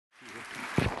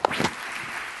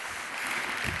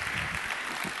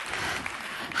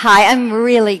Hi, I'm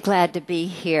really glad to be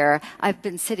here. I've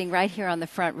been sitting right here on the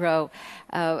front row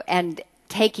and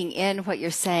taking in what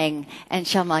you're saying. And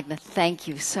Shalmagna, thank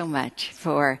you so much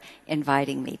for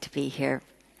inviting me to be here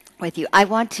with you. I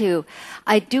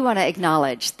do want to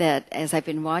acknowledge that as I've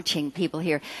been watching people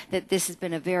here, that this has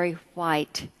been a very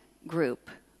white group.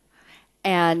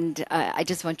 And I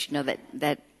just want you to know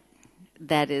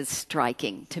that is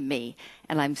striking to me.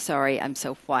 And I'm sorry I'm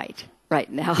so white right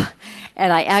now.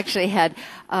 And I actually had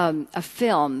a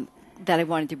film that I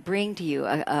wanted to bring to you,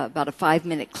 about a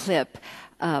 5-minute clip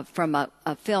from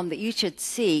a film that you should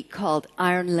see called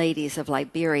Iron Ladies of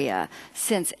Liberia,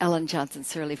 since Ellen Johnson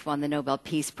Sirleaf won the Nobel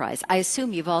Peace Prize. I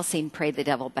assume you've all seen Pray the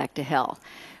Devil Back to Hell,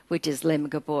 which is Lim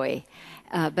Gaboy.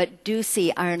 But do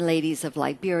see Iron Ladies of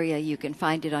Liberia. You can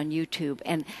find it on YouTube.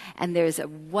 And there's a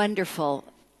wonderful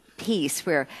piece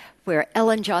where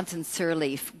Ellen Johnson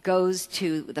Sirleaf goes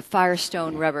to the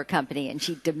Firestone Rubber Company and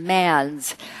she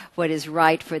demands what is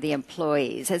right for the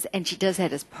employees. And she does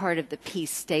that as part of the peace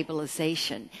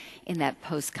stabilization in that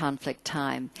post-conflict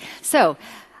time. So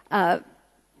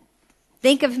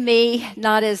think of me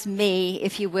not as me,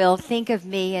 if you will. Think of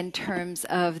me in terms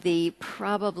of the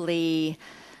probably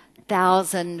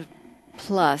 1,000+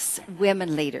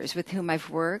 women leaders with whom I've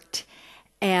worked,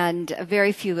 and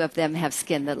very few of them have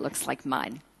skin that looks like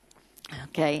mine.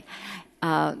 Okay.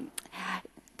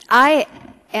 I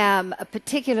am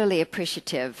particularly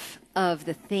appreciative of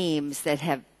the themes that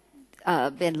have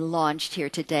been launched here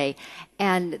today,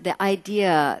 and the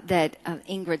idea that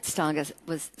Ingrid Stange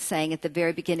was saying at the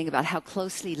very beginning about how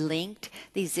closely linked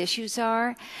these issues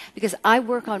are, because I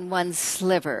work on one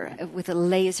sliver with a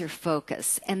laser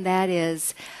focus, and that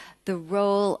is the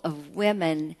role of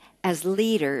women as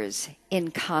leaders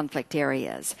in conflict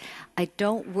areas. I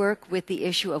don't work with the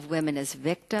issue of women as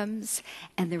victims,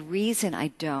 and the reason I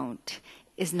don't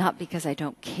is not because I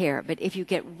don't care, but if you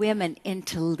get women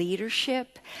into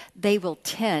leadership, they will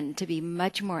tend to be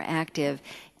much more active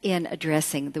in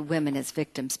addressing the women as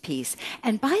victims piece.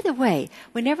 And by the way,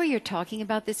 whenever you're talking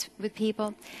about this with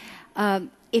people,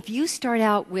 if you start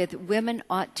out with women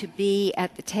ought to be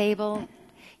at the table,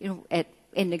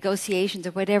 in negotiations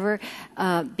or whatever,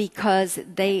 because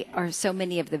they are so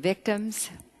many of the victims,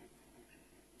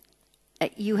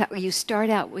 you start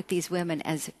out with these women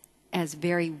as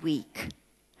very weak.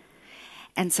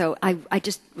 And so I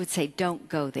just would say, don't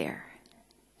go there.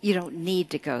 You don't need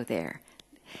to go there.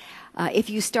 If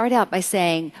you start out by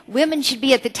saying, women should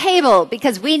be at the table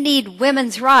because we need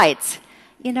women's rights,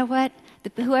 you know what?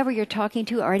 Whoever you're talking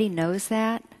to already knows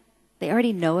that. They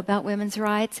already know about women's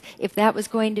rights. If that was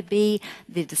going to be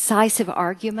the decisive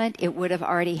argument, it would have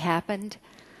already happened.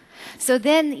 So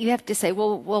then you have to say,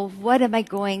 well, what am I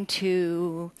going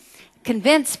to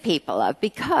convince people of?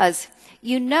 Because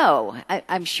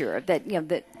I'm sure that,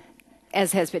 that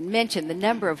as has been mentioned, the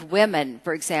number of women,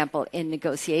 for example, in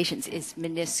negotiations is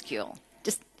minuscule.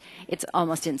 It's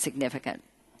almost insignificant.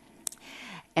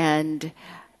 And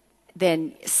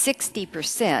then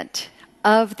 60%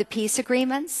 of the peace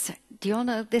agreements, do you all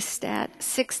know this stat?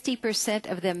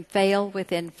 60% of them fail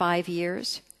within 5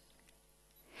 years.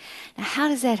 Now, how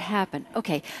does that happen?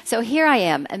 Okay, so here I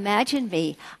am. Imagine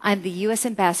me. I'm the U.S.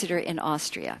 ambassador in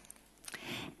Austria.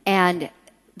 And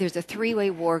there's a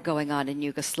 3-way war going on in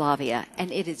Yugoslavia,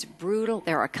 and it is brutal.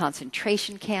 There are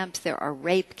concentration camps. There are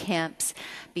rape camps.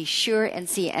 Be sure and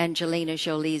see Angelina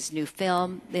Jolie's new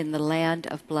film, In the Land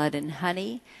of Blood and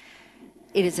Honey.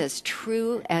 It is as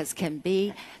true as can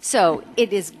be. So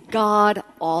it is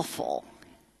god-awful.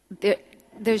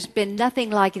 There's been nothing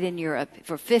like it in Europe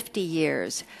for 50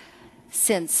 years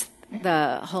since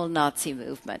the whole Nazi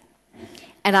movement.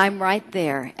 And I'm right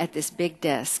there at this big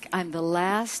desk. I'm the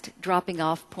last dropping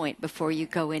off point before you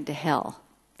go into hell.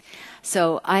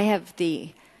 So I have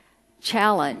the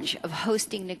challenge of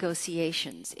hosting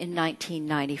negotiations in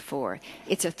 1994.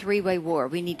 It's a 3-way war.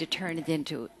 We need to turn it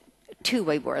into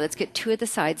 2-way war. Let's get 2 of the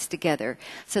sides together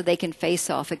so they can face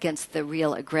off against the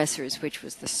real aggressors, which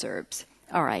was the Serbs.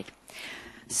 All right.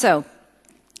 So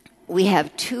we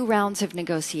have 2 rounds of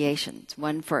negotiations,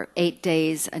 one for 8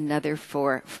 days, another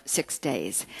for 6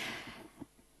 days.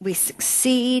 We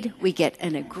succeed. We get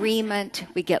an agreement.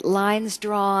 We get lines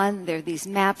drawn. There are these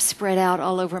maps spread out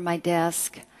all over my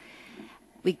desk.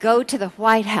 We go to the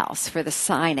White House for the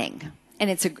signing. And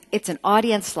it's an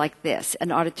audience like this,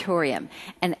 an auditorium.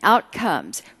 And out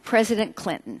comes President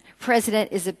Clinton, President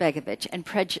Izetbegovic, and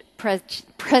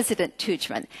President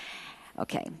Tuchman.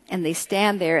 Okay, and they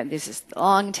stand there, and there's this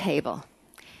long table.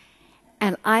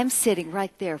 And I'm sitting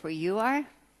right there where you are.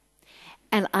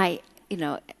 And I,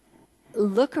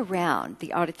 look around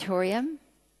the auditorium.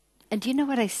 And do you know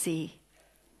what I see?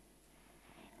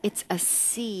 it's a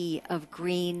sea of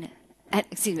green,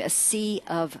 excuse me, a sea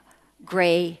of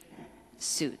gray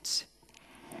suits.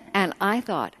 And I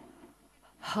thought,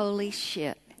 holy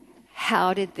shit,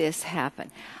 how did this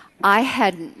happen? I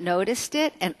hadn't noticed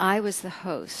it, and I was the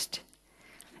host.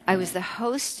 I was the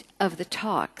host of the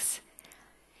talks.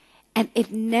 And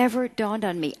it never dawned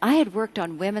on me. I had worked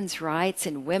on women's rights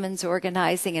and women's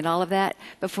organizing and all of that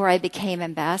before I became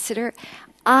ambassador.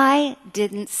 I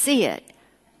didn't see it.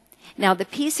 Now, the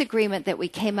peace agreement that we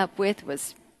came up with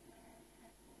was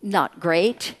not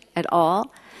great at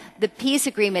all. The peace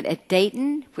agreement at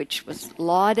Dayton, which was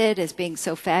lauded as being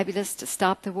so fabulous to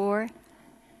stop the war,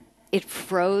 it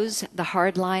froze the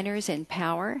hardliners in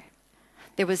power.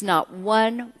 There was not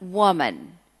one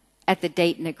woman at the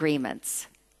Dayton agreements.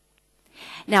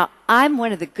 Now, I'm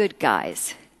one of the good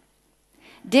guys.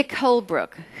 Dick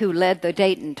Holbrook, who led the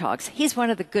Dayton talks, he's one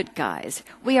of the good guys.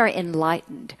 We are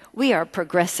enlightened. We are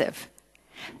progressive.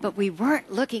 But we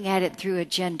weren't looking at it through a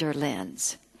gender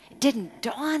lens. It didn't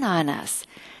dawn on us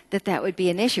that that would be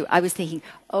an issue. I was thinking,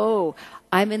 oh,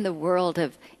 I'm in the world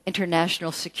of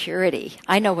international security.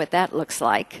 I know what that looks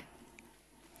like.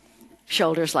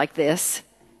 Shoulders like this,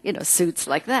 suits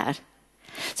like that.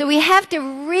 So we have to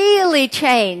really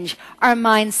change our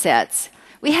mindsets.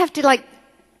 We have to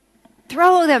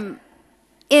throw them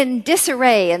in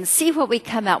disarray and see what we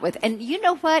come out with. And you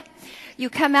know what you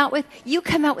come out with? You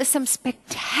come out with some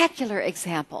spectacular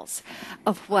examples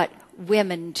of what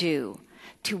women do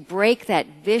to break that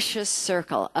vicious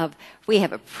circle of we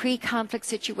have a pre-conflict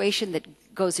situation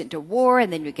that goes into war,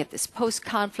 and then you get this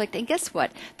post-conflict. And guess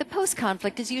what? The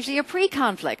post-conflict is usually a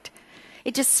pre-conflict.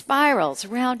 It just spirals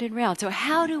round and round. So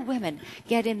how do women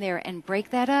get in there and break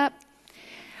that up?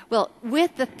 Well,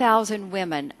 with the 1,000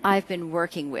 women I've been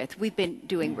working with, we've been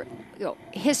doing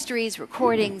histories,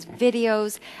 recordings,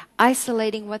 videos,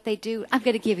 isolating what they do. I'm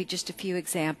going to give you just a few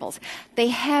examples. They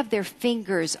have their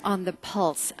fingers on the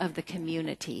pulse of the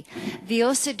community.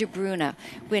 Vjosa de Bruna,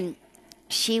 when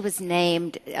she was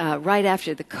named right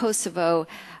after the Kosovo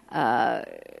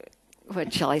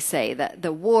what shall I say,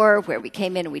 the war where we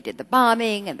came in and we did the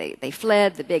bombing and they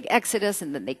fled, the big exodus,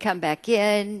 and then they come back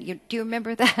in. Do you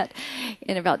remember that?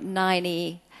 In about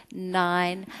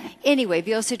 99. Anyway,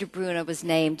 Vjosa de Bruna was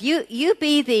named. You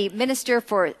be the Minister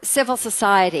for Civil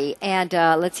Society, and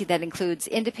let's see, that includes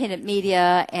independent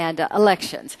media and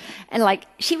elections. And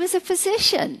she was a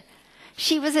physician.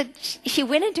 She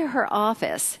went into her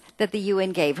office that the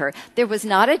UN gave her. There was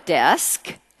not a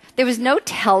desk. There was no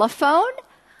telephone.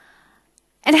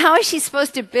 And how is she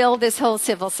supposed to build this whole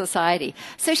civil society?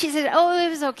 So she said, oh, it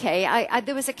was okay.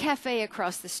 There was a cafe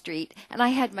across the street, and I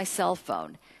had my cell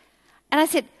phone. And I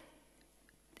said,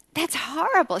 that's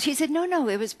horrible. She said, no,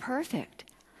 it was perfect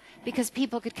because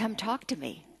people could come talk to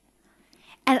me.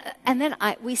 And then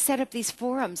we set up these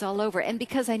forums all over. And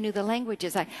because I knew the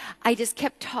languages, I just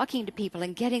kept talking to people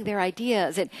and getting their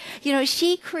ideas. And,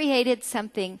 she created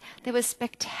something that was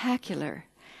spectacular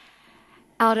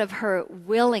out of her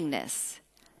willingness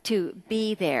to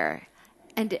be there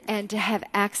and to have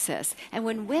access. And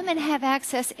when women have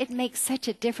access, it makes such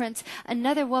a difference.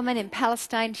 Another woman in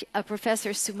Palestine,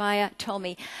 Professor Sumaya, told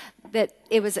me that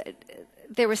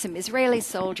there were some Israeli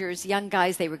soldiers, young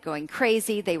guys, they were going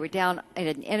crazy. They were down at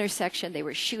an intersection. They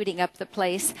were shooting up the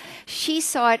place. She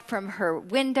saw it from her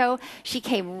window. She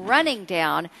came running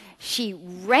down. She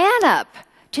ran up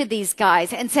to these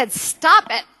guys and said, stop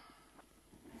it.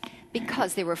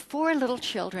 Because there were 4 little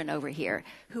children over here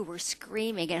who were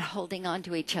screaming and holding on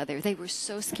to each other. They were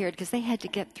so scared because they had to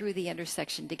get through the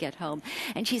intersection to get home.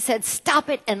 And she said, stop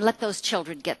it and let those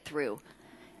children get through.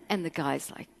 And the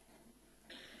guy's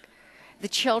the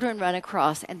children run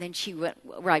across, and then she went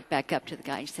right back up to the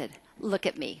guy and said, look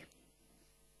at me.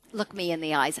 Look me in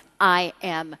the eyes. I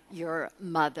am your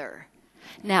mother.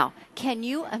 Now, can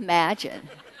you imagine?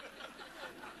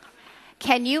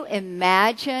 Can you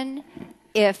imagine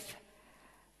if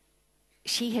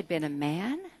she had been a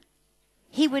man?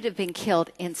 He would have been killed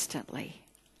instantly.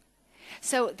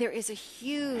 So there is a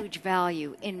huge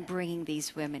value in bringing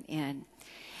these women in.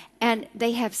 And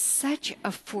they have such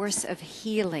a force of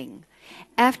healing.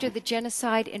 After the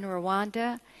genocide in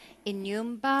Rwanda,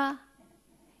 Aloysia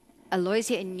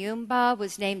Inyumba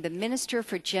was named the Minister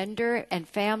for Gender and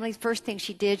Families. First thing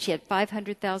she did, she had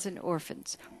 500,000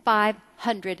 orphans.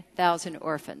 500,000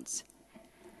 orphans.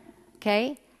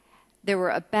 Okay? There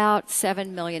were about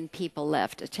 7 million people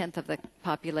left. 1/10 of the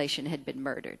population had been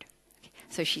murdered.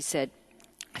 So she said,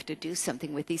 I have to do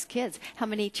something with these kids. How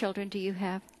many children do you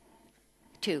have?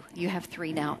 2. You have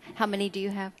 3 now. How many do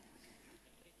you have?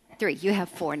 3. You have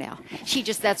 4 now.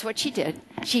 That's what she did.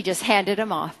 She just handed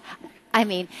them off. I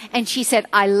mean, and she said,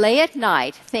 I lay at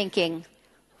night thinking,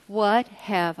 what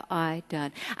have I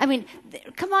done? I mean,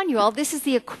 come on, you all. This is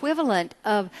the equivalent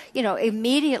of,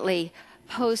 immediately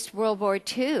post-World War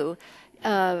II,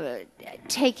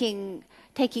 taking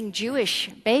Jewish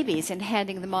babies and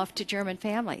handing them off to German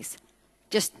families.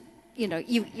 Just,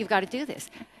 you've got to do this.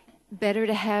 Better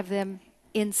to have them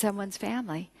in someone's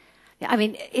family. I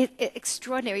mean,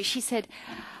 extraordinary. She said,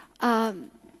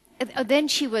 then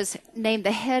she was named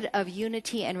the head of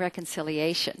Unity and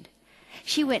Reconciliation.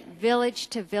 She went village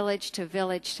to village to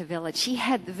village to village. She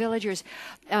had the villagers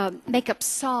make up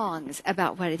songs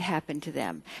about what had happened to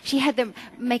them. She had them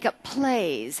make up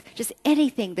plays, just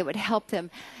anything that would help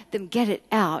them get it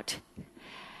out.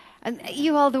 And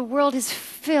you all, the world is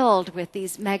filled with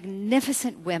these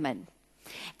magnificent women,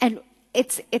 and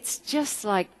it's just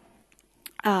like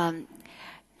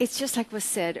was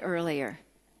said earlier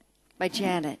by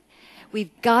Janet.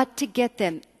 We've got to get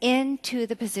them into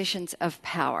the positions of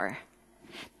power.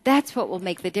 That's what will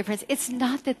make the difference. It's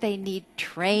not that they need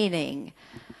training.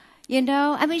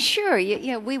 I mean, sure,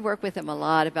 we work with them a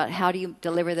lot about how do you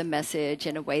deliver the message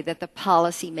in a way that the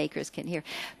policymakers can hear.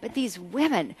 But these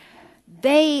women,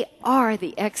 they are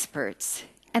the experts,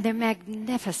 and they're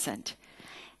magnificent.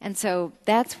 And so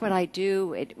that's what I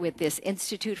do with this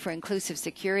Institute for Inclusive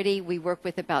Security. We work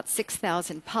with about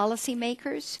 6,000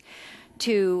 policymakers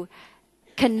to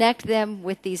connect them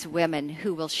with these women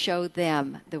who will show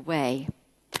them the way.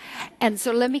 And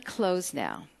so let me close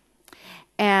now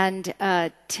and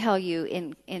tell you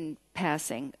in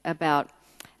passing about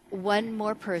one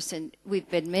more person. We've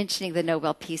been mentioning the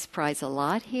Nobel Peace Prize a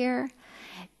lot here.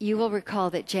 You will recall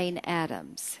that Jane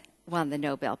Addams won the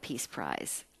Nobel Peace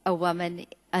Prize, an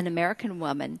American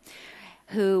woman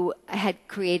who had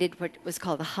created what was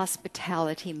called the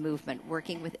hospitality movement,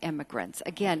 working with immigrants,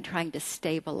 again, trying to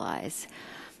stabilize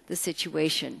the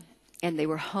situation. And they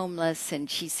were homeless, and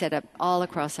she set up all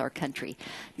across our country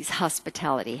these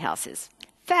hospitality houses.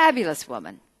 Fabulous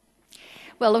woman.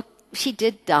 Well, look, she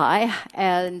did die,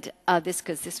 and this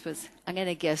was, I'm going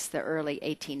to guess, the early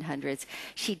 1800s.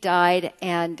 She died,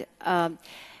 and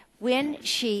when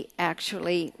she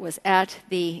actually was at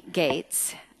the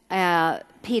gates,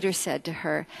 Peter said to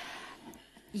her,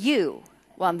 "You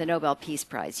won the Nobel Peace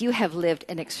Prize. You have lived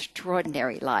an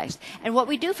extraordinary life. And what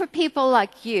we do for people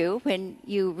like you when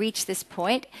you reach this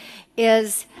point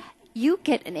is you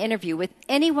get an interview with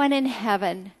anyone in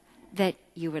heaven that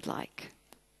you would like."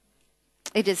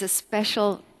 It is a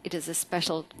special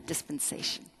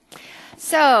dispensation.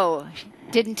 So,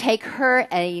 didn't take her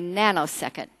a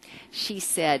nanosecond. She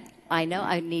said, "I know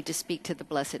I need to speak to the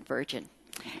Blessed Virgin."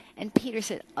 And Peter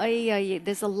said,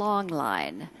 "There's a long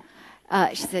line."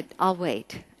 She said, "I'll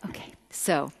wait." Okay,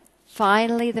 so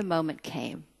finally the moment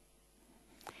came.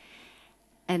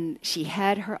 And she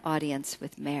had her audience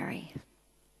with Mary.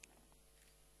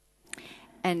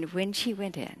 And when she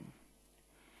went in,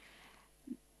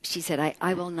 she said,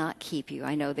 I will not keep you.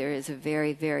 I know there is a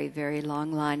very, very, very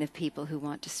long line of people who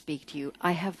want to speak to you.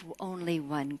 I have only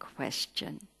one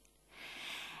question.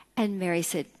 And Mary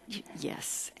said,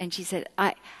 "Yes." And she said,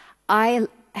 I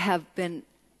have been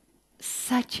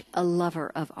such a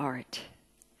lover of art.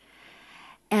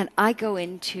 And I go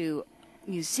into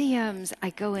museums,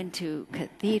 I go into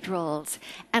cathedrals,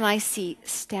 and I see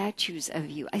statues of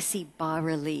you. I see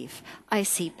bas-relief. I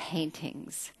see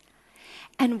paintings.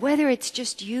 And whether it's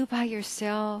just you by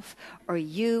yourself, or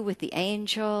you with the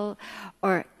angel,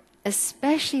 or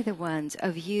especially the ones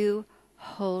of you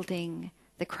holding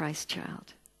the Christ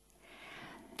child,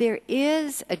 there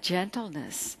is a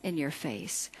gentleness in your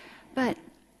face, but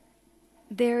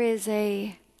there is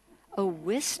a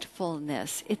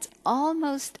wistfulness. It's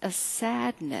almost a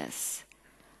sadness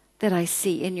that I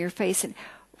see in your face. And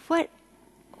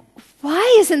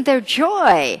why isn't there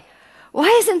joy? Why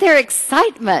isn't there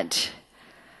excitement?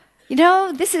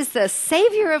 This is the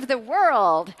Savior of the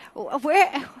world.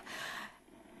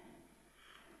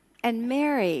 And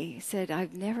Mary said,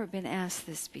 "I've never been asked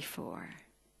this before."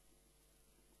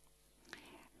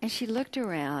 And she looked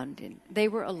around, and they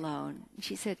were alone. And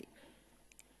she said,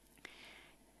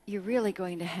 "You're really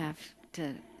going to have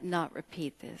to not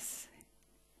repeat this.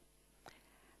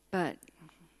 But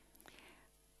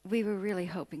we were really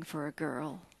hoping for a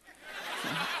girl." So,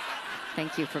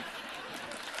 thank you for...